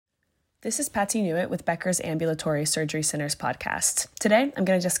This is Patsy Newitt with Becker's Ambulatory Surgery Centers podcast. Today, I'm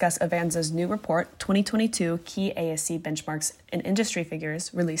going to discuss Avanza's new report, 2022 Key ASC Benchmarks and Industry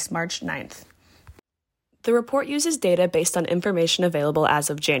Figures, released March 9th. The report uses data based on information available as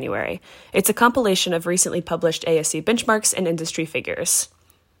of January. It's a compilation of recently published ASC benchmarks and industry figures.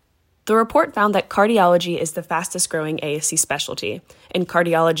 The report found that cardiology is the fastest growing ASC specialty. In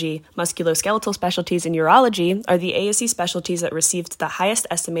cardiology, musculoskeletal specialties, and urology are the ASC specialties that received the highest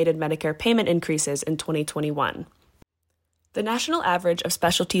estimated Medicare payment increases in 2021. The national average of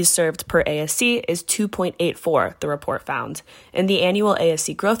specialties served per ASC is 2.84, the report found, and the annual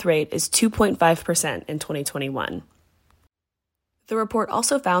ASC growth rate is 2.5% in 2021. The report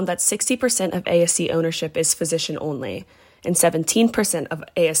also found that 60% of ASC ownership is physician only, and 17% of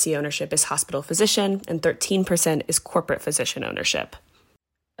ASC ownership is hospital physician, and 13% is corporate physician ownership.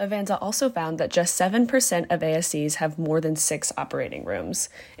 Avanza also found that just 7% of ASCs have more than 6 operating rooms,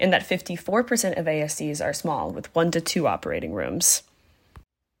 and that 54% of ASCs are small, with 1 to 2 operating rooms.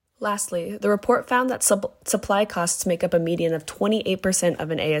 Lastly, the report found that supply costs make up a median of 28% of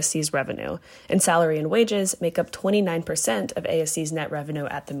an ASC's revenue, and salary and wages make up 29% of ASC's net revenue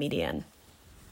at the median.